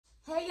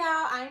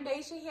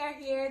Iamdejahair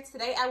here.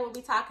 Today I will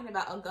be talking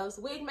about a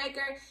ghost wig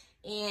maker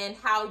and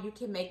how you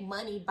can make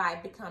money by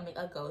becoming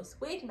a ghost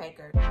wig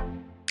maker.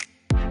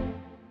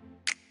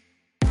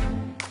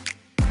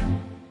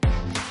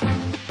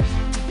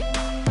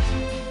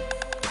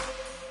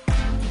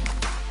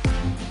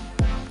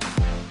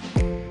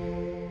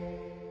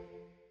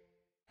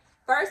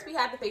 First, we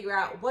have to figure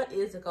out what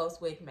is a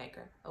ghost wig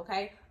maker,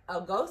 okay? A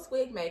ghost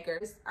wig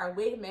makers are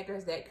wig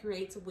makers that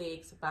create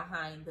wigs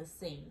behind the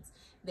scenes.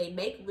 They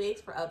make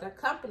wigs for other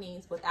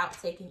companies without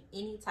taking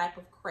any type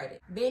of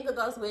credit. Being a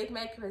ghost wig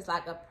maker is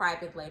like a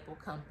private label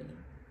company.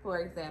 For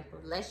example,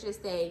 let's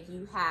just say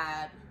you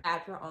have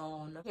your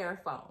own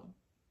hair foam,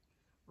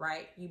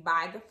 right? You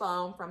buy the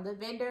foam from the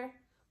vendor,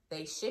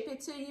 they ship it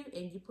to you,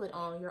 and you put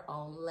on your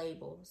own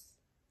labels.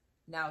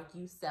 Now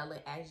you sell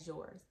it as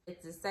yours.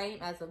 It's the same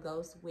as a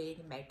ghost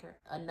wig maker.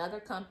 Another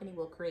company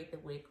will create the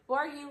wig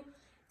for you.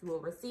 You will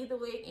receive the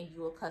wig and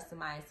you will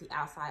customize the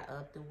outside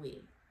of the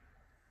wig.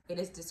 It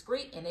is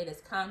discreet and it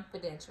is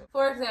confidential.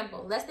 For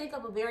example, let's think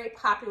of a very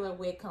popular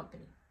wig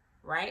company,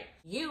 right?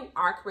 You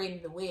are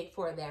creating the wig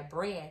for that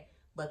brand,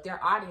 but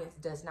their audience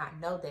does not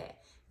know that.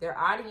 Their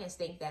audience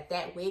think that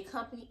that wig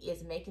company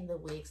is making the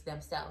wigs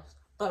themselves.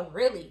 But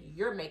really,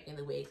 you're making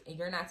the wigs and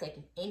you're not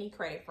taking any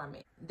credit from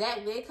it.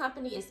 That wig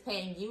company is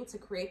paying you to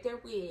create their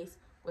wigs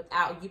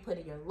without you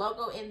putting your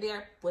logo in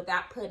there,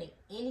 without putting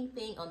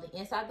anything on the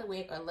inside of the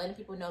wig or letting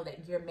people know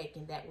that you're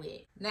making that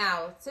wig.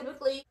 Now,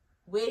 typically,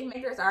 wig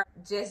makers are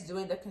just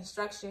doing the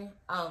construction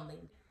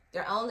only.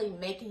 They're only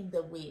making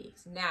the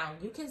wigs. Now,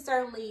 you can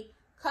certainly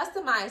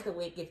customize the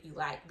wig if you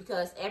like,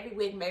 because every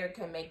wig maker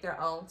can make their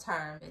own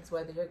terms. It's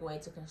whether you're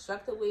going to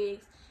construct the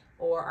wigs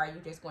or are you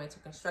just going to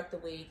construct the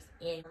wigs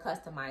and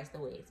customize the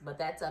wigs? But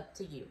that's up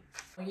to you.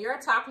 When you're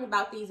talking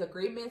about these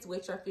agreements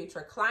with your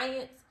future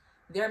clients,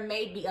 there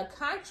may be a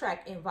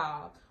contract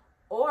involved.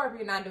 Or if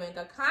you're not doing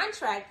a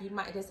contract, you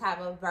might just have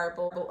a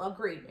verbal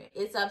agreement.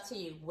 It's up to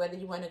you whether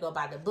you want to go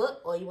by the book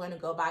or you want to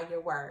go by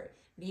your word.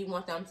 Do you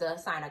want them to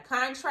sign a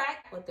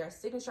contract with their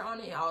signature on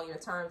it and all your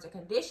terms and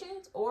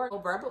conditions, or a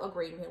verbal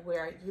agreement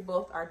where you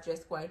both are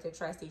just going to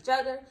trust each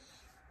other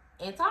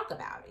and talk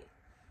about it?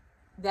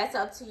 That's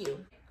up to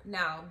you.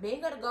 Now,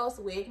 being a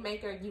ghost wig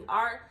maker, you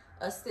are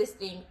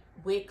assisting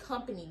wig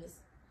companies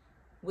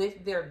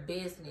with their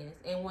business.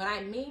 And what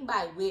I mean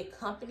by wig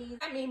companies,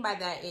 I mean by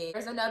that is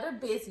there's another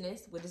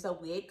business, which is a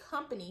wig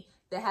company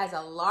that has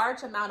a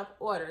large amount of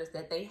orders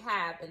that they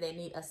have and they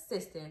need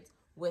assistance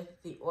with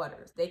the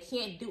orders. They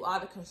can't do all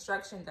the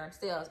construction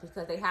themselves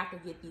because they have to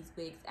get these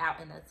wigs out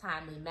in a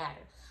timely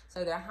manner.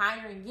 So they're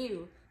hiring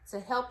you to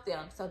help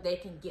them so they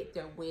can get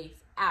their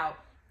wigs out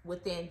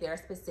within their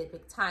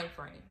specific time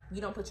frame.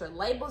 You don't put your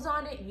labels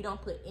on it. You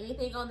don't put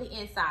anything on the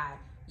inside.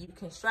 You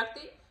construct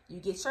it,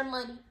 you get your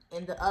money,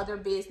 and the other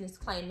business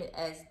claim it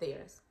as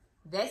theirs.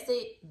 That's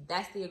it.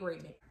 That's the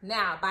agreement.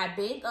 Now, by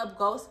being a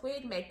ghost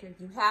wig maker,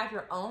 you have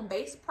your own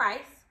base price.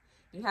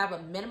 You have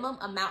a minimum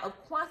amount of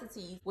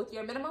quantities. With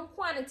your minimum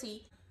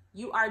quantity,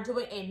 you are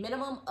doing a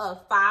minimum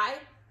of 5,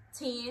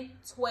 10,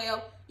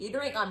 12. You're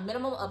doing a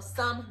minimum of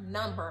some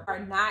number. You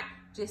are not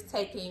just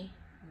taking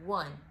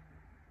one,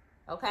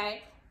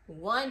 okay?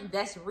 One,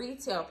 that's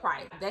retail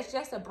price. That's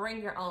just a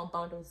bring your own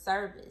bundle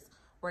service.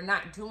 We're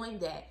not doing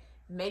that.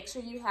 Make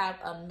sure you have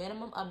a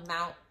minimum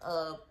amount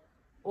of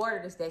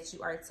orders that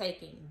you are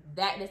taking.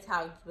 That is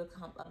how you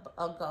become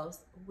a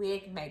ghost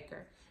wig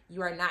maker.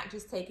 You are not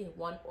just taking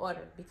one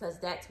order because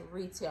that's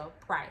retail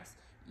price.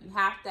 You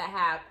have to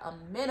have a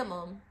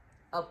minimum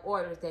of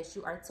orders that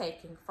you are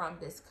taking from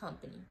this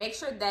company. Make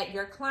sure that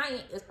your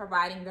client is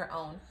providing their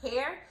own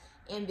hair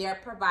and they're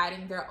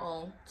providing their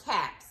own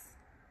caps.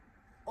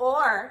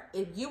 Or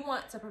if you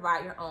want to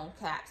provide your own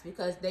caps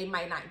because they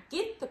might not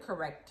get the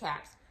correct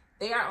caps,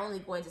 they are only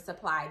going to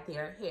supply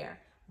their hair.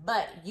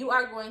 But you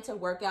are going to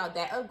work out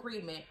that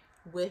agreement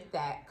with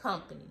that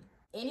company.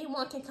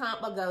 Anyone can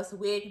become a ghost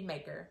wig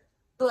maker,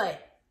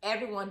 but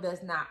everyone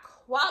does not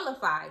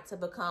qualify to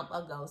become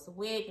a ghost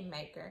wig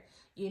maker.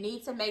 You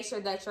need to make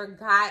sure that your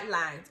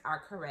guidelines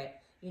are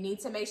correct. You need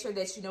to make sure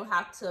that you know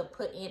how to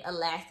put in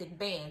elastic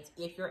bands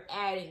if you're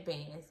adding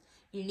bands.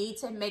 You need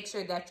to make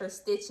sure that your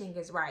stitching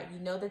is right. You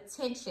know the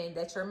tension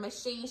that your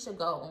machine should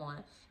go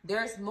on.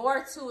 There's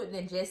more to it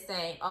than just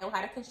saying, oh, I know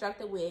how to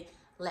construct a wig,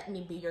 let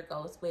me be your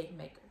ghost wig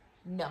maker.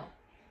 No.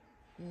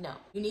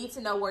 You need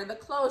to know where the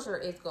closure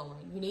is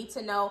going. You need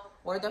to know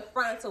where the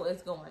frontal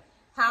is going.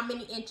 How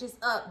many inches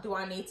up do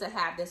I need to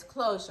have this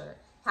closure?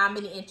 How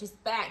many inches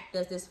back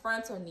does this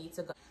frontal need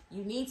to go?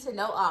 You need to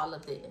know all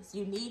of this.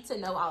 You need to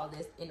know all of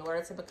this in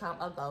order to become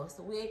a ghost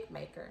wig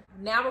maker.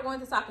 Now we're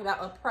going to talk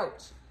about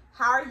approach.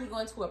 How are you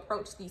going to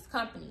approach these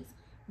companies?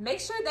 Make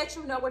sure that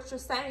you know what you're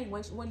saying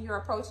when you're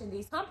approaching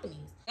these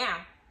companies. Now,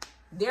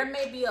 there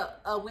may be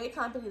a wig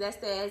company that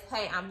says,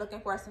 hey, I'm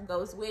looking for some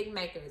ghost wig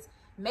makers.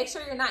 Make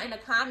sure you're not in the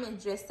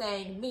comments just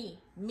saying me.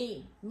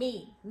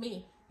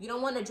 You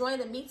don't want to join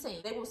the me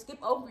team. They will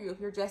skip over you if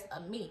you're just a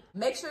me.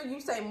 Make sure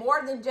you say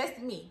more than just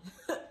me.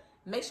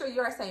 Make sure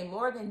you are saying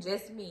more than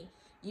just me.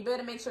 You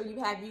better make sure you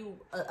have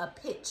a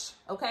pitch,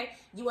 okay?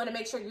 You want to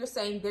make sure you're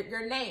saying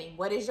your name.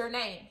 What is your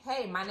name?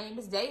 Hey, my name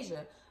is Deja.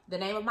 The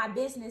name of my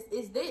business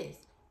is this.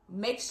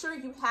 Make sure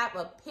you have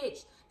a pitch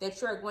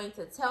that you're going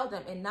to tell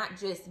them and not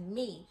just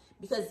me,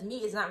 because me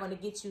is not going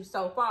to get you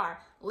so far.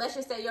 Let's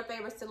just say your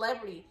favorite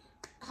celebrity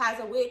has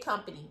a wig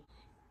company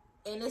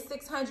and it's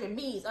 600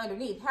 me's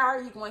underneath. How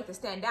are you going to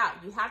stand out?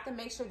 You have to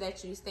make sure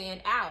that you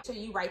stand out. So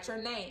you write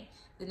your name,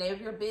 the name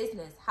of your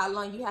business, how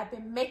long you have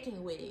been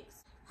making wigs,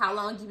 how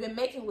long you've been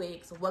making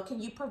wigs, what can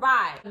you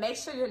provide? Make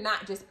sure you're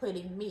not just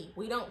putting me.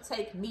 We don't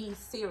take me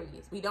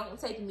serious. We don't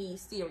take me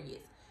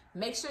serious.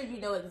 Make sure you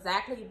know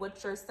exactly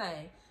what you're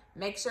saying.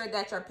 Make sure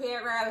that your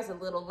paragraph is a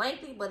little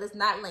lengthy, but it's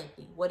not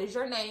lengthy. What is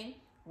your name?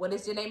 What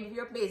is the name of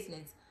your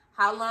business?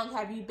 How long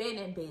have you been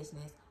in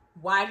business?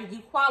 Why did you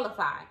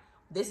qualify?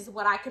 This is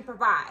what I can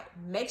provide.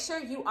 Make sure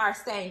you are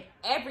saying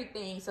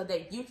everything so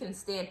that you can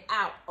stand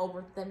out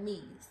over the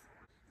me's.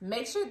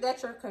 Make sure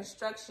that your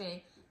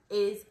construction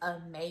is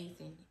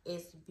amazing.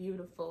 It's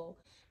beautiful.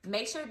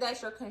 Make sure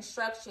that your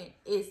construction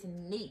is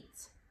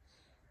neat.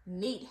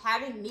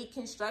 Having neat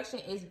construction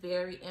is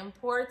very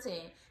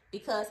important,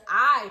 because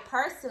I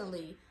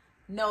personally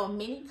know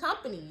many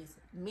companies,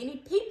 many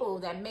people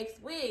that makes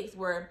wigs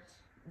where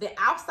the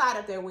outside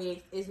of their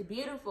wigs is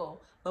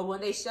beautiful, but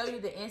when they show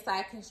you the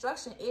inside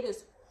construction, it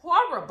is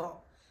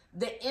horrible.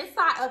 The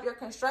inside of your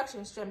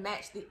construction should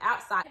match the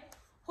outside.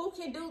 Who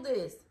can do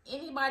this?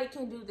 Anybody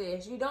can do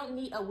this. You don't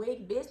need a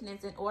wig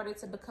business in order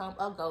to become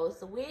a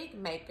ghost wig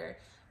maker.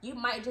 You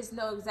might just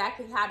know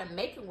exactly how to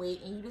make a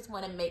wig and you just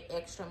want to make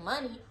extra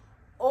money,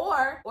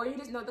 or you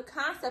just know the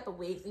concept of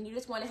wigs and you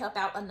just want to help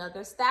out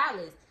another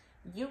stylist.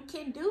 You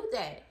can do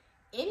that.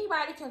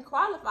 Anybody can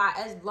qualify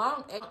as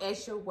long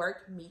as your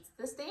work meets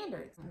the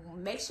standards.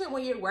 Make sure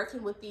when you're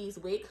working with these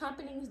wig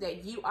companies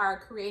that you are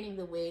creating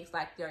the wigs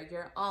like they're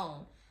your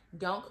own.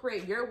 Don't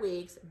create your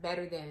wigs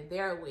better than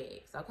their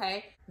wigs,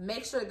 okay?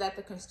 Make sure that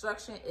the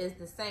construction is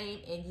the same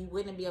and you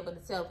wouldn't be able to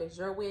tell if it's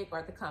your wig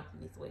or the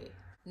company's wig.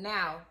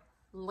 Now,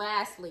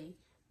 lastly,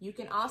 you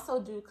can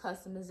also do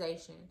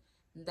customization.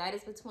 That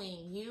is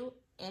between you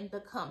and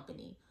the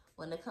company.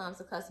 When it comes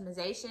to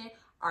customization,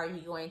 are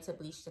you going to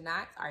bleach the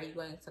knots? Are you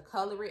going to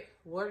color it?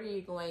 What are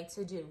you going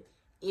to do?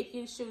 If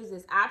you choose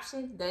this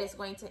option, that is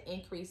going to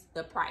increase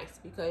the price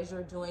because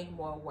you're doing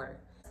more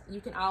work. You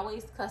can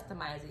always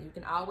customize it. You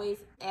can always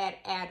add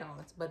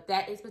add-ons, but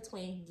that is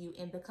between you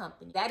and the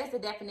company. That is the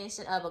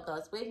definition of a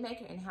ghost wig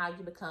maker and how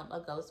you become a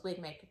ghost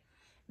wig maker.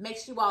 Make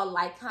sure you all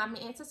like,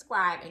 comment, and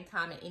subscribe, and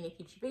comment any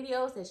future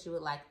videos that you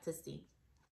would like to see.